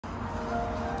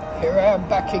here I am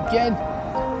back again.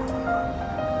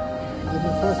 Give me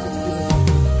first experience.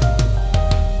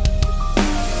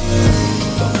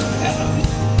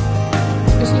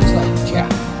 This looks like jam.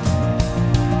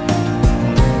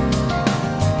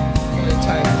 For the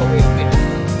entire Korean meal. I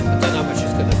don't know how much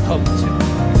it's going to come to.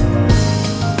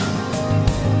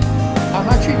 I'm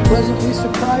actually pleasantly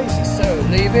surprised. So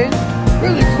leaving,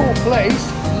 really cool place,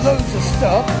 loads of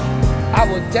stuff.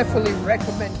 I would definitely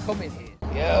recommend coming here.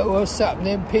 Yo, what's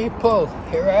happening, people?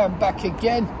 Here I am back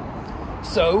again.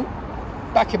 So,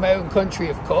 back in my own country,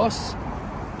 of course,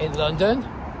 in London.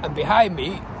 And behind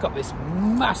me, got this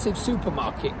massive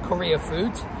supermarket, Korea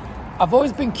Foods. I've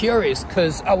always been curious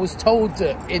because I was told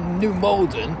that in New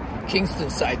Malden, Kingston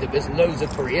side, that there's loads of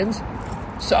Koreans.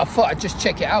 So I thought I'd just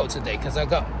check it out today because I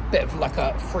got a bit of like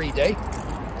a free day.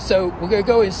 So we're gonna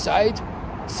go inside,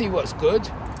 see what's good.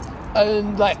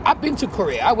 And like, I've been to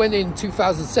Korea. I went in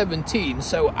 2017,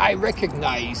 so I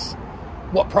recognize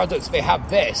what products they have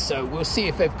there. So we'll see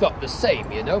if they've got the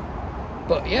same, you know.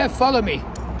 But yeah, follow me.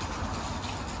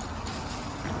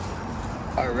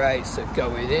 All right, so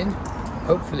going in.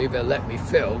 Hopefully they'll let me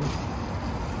film,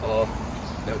 or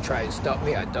they'll try and stop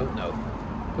me. I don't know.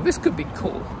 But this could be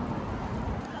cool.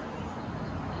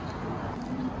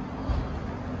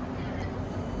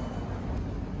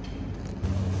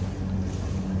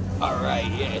 Alright,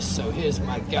 yeah, so here's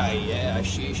my guy, yeah,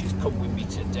 she's come with me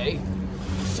today.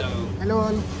 So, Hello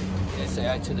all. Yeah, say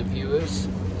hi to the viewers.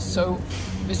 So,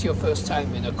 this is your first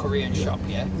time in a Korean shop,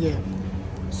 yeah? Yeah.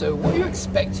 So, what are you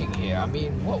expecting here? I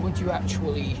mean, what would you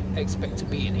actually expect to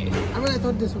be in here? I mean, I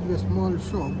thought this would be a small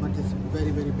shop, but it's a very,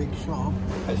 very big shop.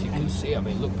 As you can see, I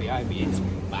mean, look behind me, it's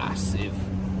massive.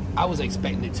 I was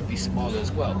expecting it to be small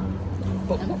as well.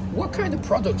 But what kind of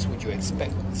products would you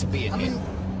expect to be in here?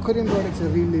 Korean products are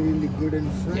really, really good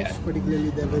and fresh, Yeah.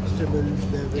 particularly their vegetables,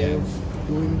 their way of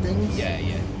doing things. Yeah,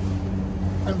 yeah.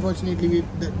 Unfortunately,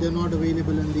 they're not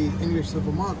available in the English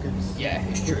supermarkets. Yeah,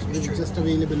 it's true, it's true. Just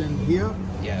available in here.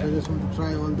 Yeah. So I just want to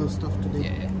try all those stuff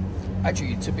today. Yeah.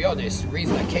 Actually, to be honest, the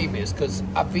reason I came here is because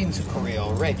I've been to Korea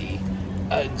already,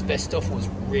 and their stuff was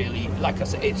really, like I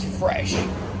said, it's fresh.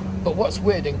 But what's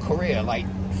weird in Korea, like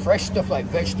fresh stuff like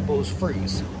vegetables,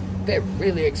 fruits, they're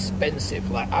really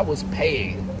expensive. Like I was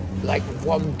paying like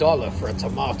 $1 for a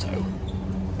tomato,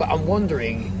 but I'm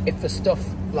wondering if the stuff,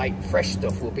 like fresh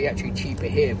stuff, will be actually cheaper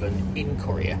here than in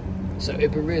Korea. So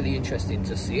it'd be really interesting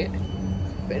to see it.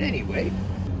 But anyway,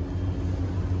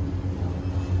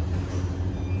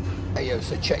 hey yo,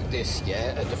 so check this,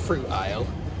 yeah, at the fruit aisle,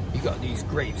 you got these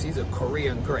grapes. These are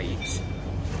Korean grapes.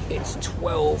 It's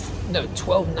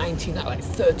 $12.99, like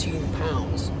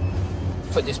 £13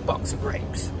 for this box of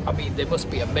grapes. I mean, they must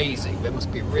be amazing. They must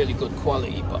be really good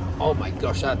quality, but oh my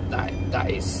gosh,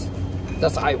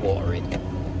 that's eye-watering.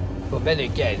 But then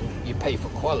again, you pay for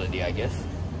quality, I guess.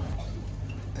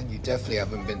 And you definitely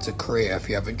haven't been to Korea if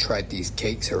you haven't tried these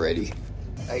cakes already.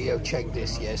 Hey yo, check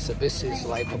this, yeah. So this is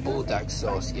like a bulldog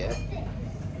sauce, yeah.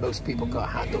 Most people can't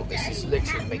handle this. This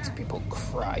literally makes people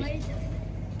cry.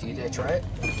 Do you dare try it?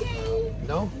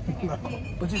 No?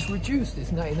 But it's reduced.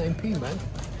 It's 99p, man.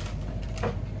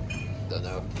 Don't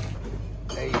know.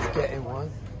 Hey, he's getting one.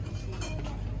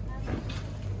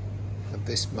 And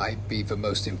this might be the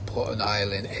most important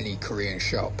aisle in any Korean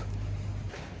shop.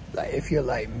 Like, if you're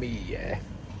like me, yeah,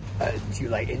 and you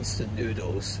like instant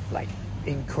noodles, like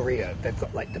in Korea, they've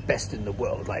got like the best in the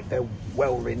world. Like, they're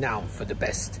well renowned for the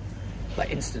best like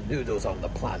instant noodles on the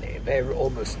planet. They're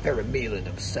a meal in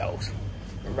themselves.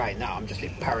 And right now, I'm just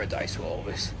in paradise with all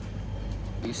this.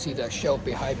 You see that shelf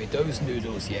behind me? Those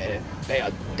noodles, yeah, they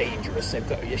are dangerous.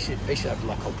 They should have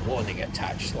like a warning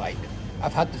attached. Like,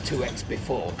 I've had the 2X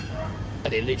before,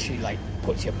 and it literally like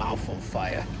puts your mouth on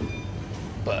fire.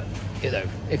 But you know,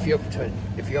 if you're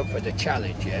up for the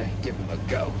challenge, yeah, give them a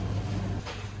go.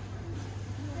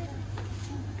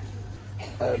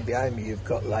 Behind me, you've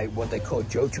got like what they call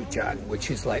gochujang, which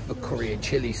is like the Korean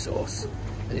chili sauce,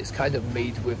 and it's kind of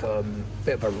made with a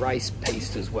bit of a rice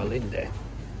paste as well in there.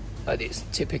 And it's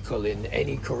typical in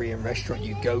any Korean restaurant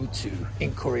you go to,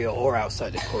 in Korea or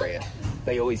outside of Korea.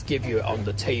 They always give you it on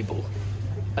the table.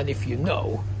 And if you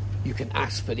know, you can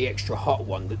ask for the extra hot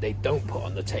one that they don't put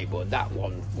on the table, and that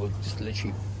one will just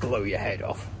literally blow your head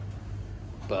off.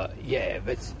 But yeah,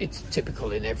 it's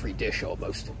typical in every dish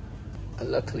almost.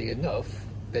 And luckily enough,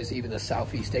 there's even a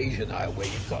Southeast Asian aisle where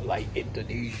you've got like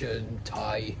Indonesian,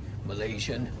 Thai,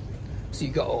 Malaysian. So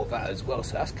you got all that as well,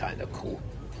 so that's kind of cool.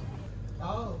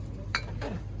 Oh.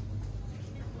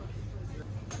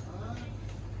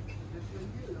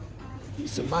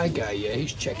 So my guy, yeah,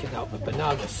 he's checking out the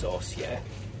banana sauce, yeah.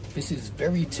 This is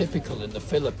very typical in the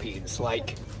Philippines.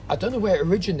 Like, I don't know where it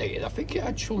originated. I think it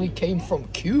actually came from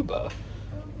Cuba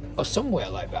or somewhere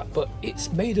like that, but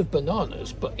it's made of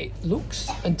bananas, but it looks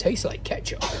and tastes like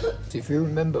ketchup. So if you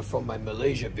remember from my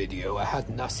Malaysia video, I had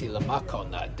nasi lemak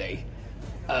on that day,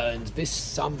 and this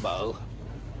sambal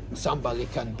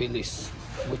ikan bilis,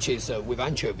 which is with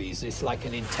anchovies, it's like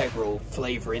an integral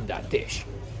flavor in that dish.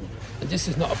 And this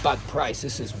is not a bad price.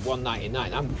 This is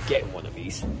 $1.99. I'm getting one of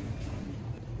these.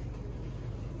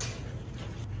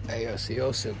 I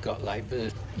also got like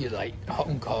the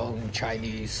Hong Kong,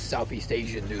 Chinese, Southeast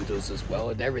Asian noodles as well,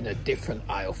 and they're in a different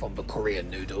aisle from the Korean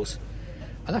noodles.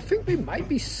 And I think they might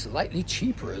be slightly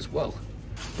cheaper as well.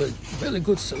 But really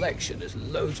good selection. There's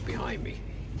loads behind me.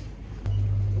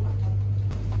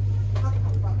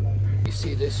 You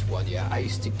see this one, yeah? I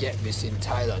used to get this in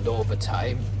Thailand all the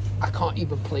time. I can't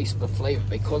even place the flavor.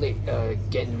 They call it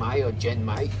genmai or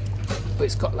genmai, but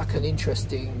it's got like an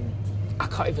interesting, I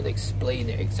can't even explain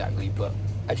it exactly, but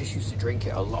I just used to drink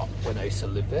it a lot when I used to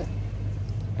live there.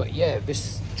 But yeah,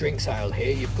 this drinks aisle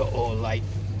here, you've got all like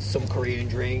some Korean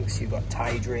drinks, you've got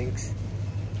Thai drinks.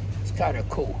 It's kind of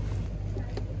cool.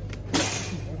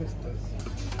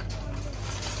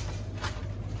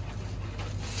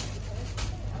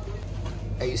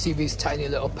 And you see these tiny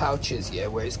little pouches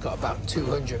here where it's got about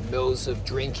 200 mils of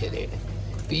drink in it.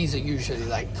 These are usually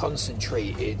like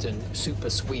concentrated and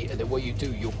super sweet, and then what you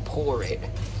do, you'll pour it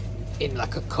in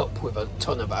like a cup with a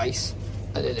ton of ice,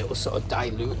 and then it will sort of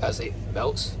dilute as it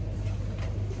melts.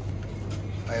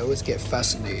 I always get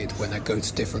fascinated when I go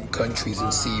to different countries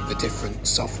and see the different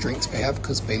soft drinks they have,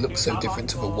 because they look so different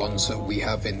to the ones that we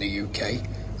have in the UK.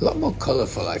 A lot more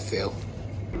colourful, I feel.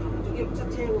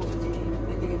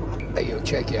 Hey yo,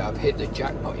 check it out, I've hit the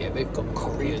jackpot. Yeah, they've got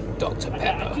Korean Dr.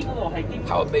 Pepper.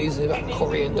 How amazing is that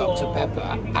Korean Dr. Pepper?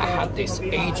 I had this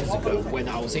ages ago when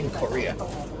I was in Korea.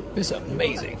 This is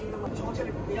amazing.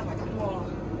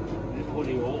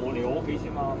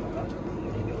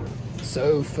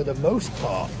 So for the most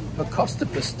part, the cost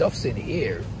of the stuffs in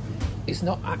here is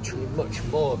not actually much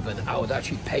more than I would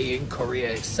actually pay in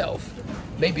Korea itself.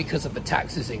 Maybe because of the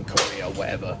taxes in Korea or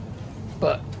whatever.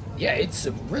 But yeah, it's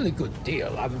a really good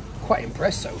deal. I'm quite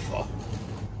impressed so far.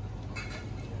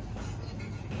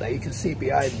 Now you can see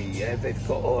behind me, yeah, they've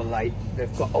got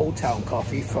Old Town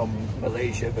coffee from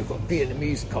Malaysia. They've got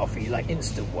Vietnamese coffee, like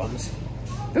instant ones.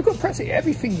 They've got practically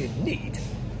everything you need.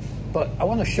 But I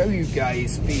want to show you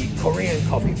guys the Korean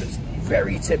coffee that's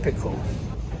very typical.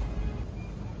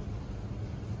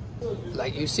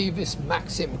 Like you see this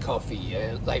Maxim coffee,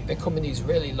 yeah? Like they come in these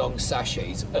really long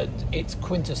sachets, and it's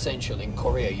quintessential in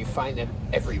Korea. You find them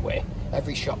everywhere.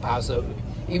 Every shop has them.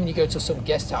 Even you go to some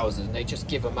guest houses and they just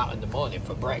give them out in the morning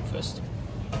for breakfast.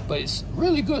 But it's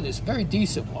really good. It's a very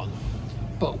decent one.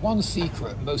 But one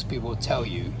secret most people will tell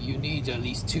you, you need at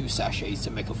least 2 sachets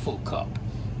to make a full cup.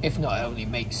 If not, it only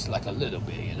makes like a little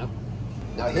bit, you know?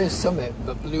 Now here's something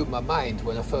that blew my mind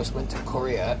when I first went to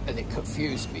Korea, and it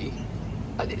confused me.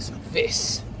 And it's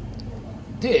this.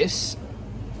 This,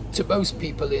 to most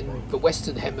people in the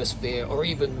Western Hemisphere, or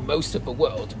even most of the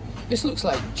world, this looks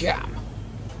like jam.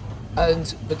 And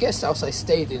the guest house I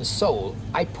stayed in Seoul,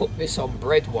 I put this on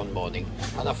bread one morning,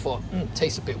 and I thought,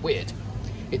 tastes a bit weird.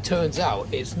 It turns out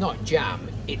it's not jam,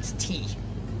 it's tea.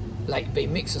 Like they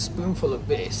mix a spoonful of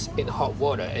this in hot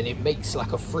water and it makes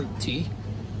like a fruit tea.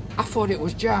 I thought it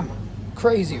was jam.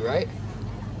 Crazy, right?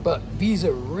 But these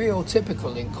are real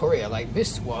typical in Korea. Like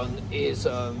this one is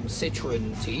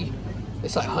citron tea.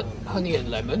 It's like honey and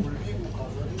lemon.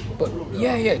 But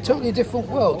yeah, totally different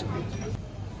world.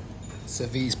 So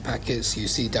these packets you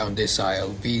see down this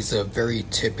aisle, these are very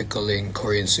typical in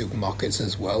Korean supermarkets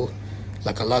as well.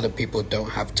 Like a lot of people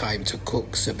don't have time to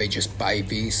cook, so they just buy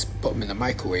these, put them in the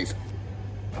microwave.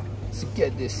 So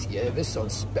get this, yeah, this is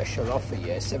on special offer,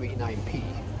 yeah, 79p.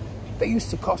 They used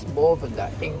to cost more than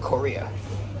that in Korea.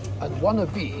 And one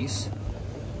of these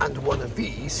and one of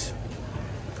these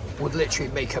would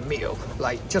literally make a meal.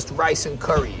 Like just rice and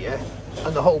curry, yeah?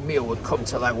 And the whole meal would come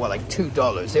to like, what, like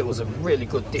 $2. It was a really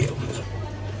good deal.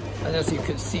 And as you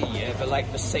can see, yeah, they're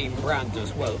like the same brand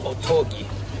as well, Otogi,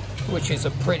 which is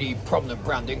a pretty prominent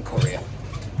brand in Korea.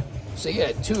 So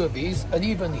yeah, 2 of these, and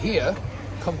even here,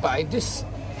 combined, this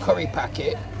curry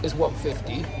packet is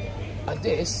 $1.50, and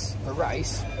this, the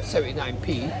rice,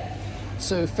 79p.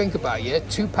 So think about it, yeah,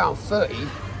 £2.30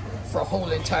 for a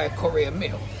whole entire Korean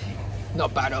meal.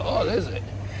 Not bad at all, is it?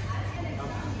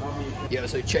 Yeah,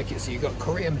 so check it. So you got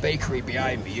Korean bakery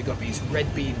behind me. You got these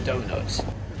red bean donuts,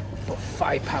 but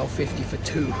 £5.50 for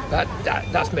 2.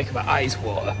 That's making my eyes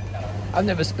water. I've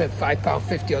never spent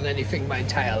 £5.50 on anything my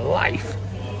entire life.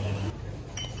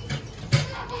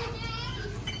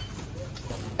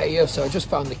 Hey, yo, so I just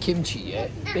found the kimchi, yeah?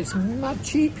 It's mad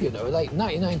cheap, you know, like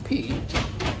 99p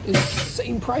is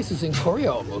same price as in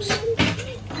Korea almost.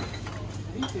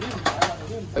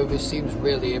 Oh, this seems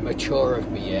really immature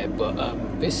of me, yeah, but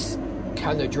this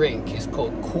kind of drink is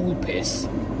called cool piss.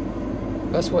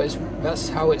 That's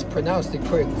how it's pronounced in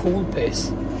Korea, cool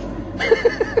piss.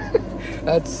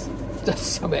 that's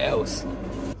something else.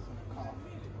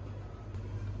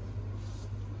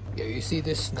 Yeah, you see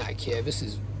this snack here? This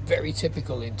is very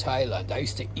typical in Thailand. I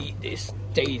used to eat this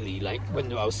daily, like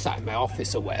when I was sat in my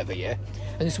office or whatever, yeah?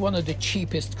 And it's one of the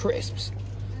cheapest crisps.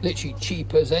 Literally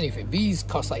cheap as anything. These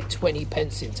cost like 20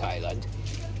 pence in Thailand.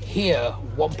 Here,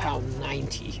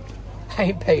 £1.90. I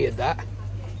ain't paying that.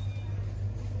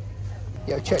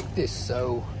 Yeah, check this.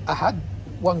 So I had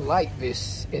one like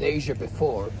this in Asia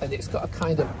before, and it's got a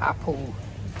kind of apple,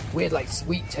 weird like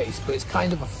sweet taste, but it's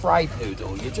kind of a fried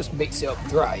noodle. You just mix it up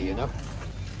dry, you know?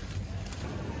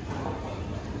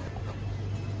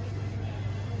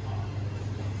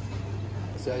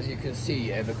 So as you can see,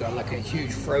 yeah, they've got like a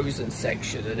huge frozen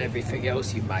section and everything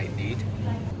else you might need.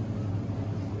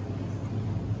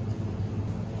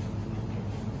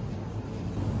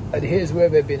 And here's where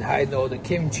they've been hiding all the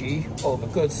kimchi, all the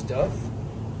good stuff.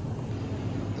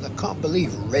 And I can't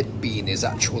believe red bean is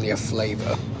actually a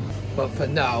flavour. But for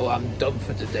now, I'm done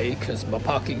for today because my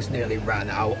parking's nearly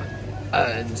ran out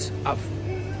and I've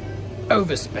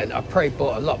overspent. I probably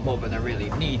bought a lot more than I really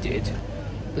needed.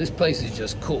 This place is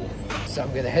just cool. So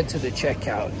I'm going to head to the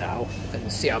checkout now and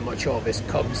see how much all this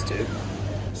comes to.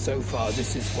 So far,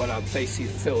 this is what I've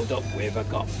basically filled up with. I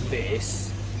got this.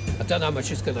 I don't know how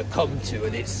much it's going to come to,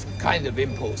 and it's kind of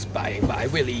impulse buying, but I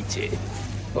will eat it.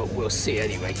 But we'll see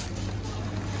anyway.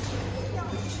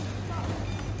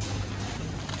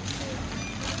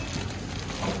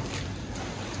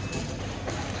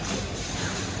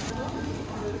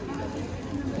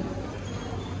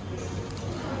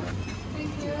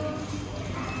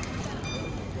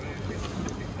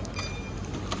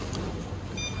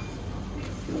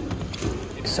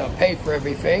 So I paid for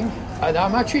everything, and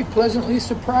I'm actually pleasantly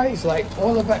surprised. Like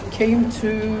all of that came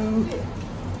to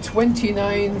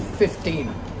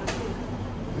 $29.15.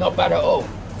 Not bad at all.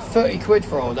 30 quid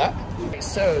for all that.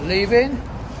 So leaving,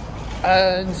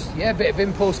 and yeah, a bit of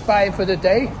impulse buying for the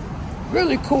day.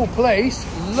 Really cool place,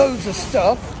 loads of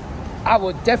stuff. I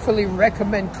would definitely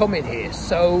recommend coming here.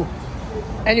 So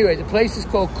anyway, the place is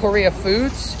called Korea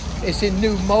Foods. It's in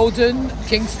New Malden,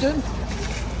 Kingston.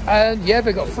 And yeah,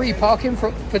 they got free parking for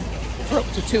up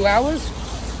to 2 hours.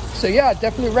 So yeah, I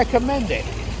definitely recommend it.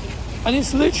 And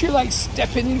it's literally like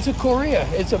stepping into Korea.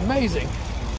 It's amazing.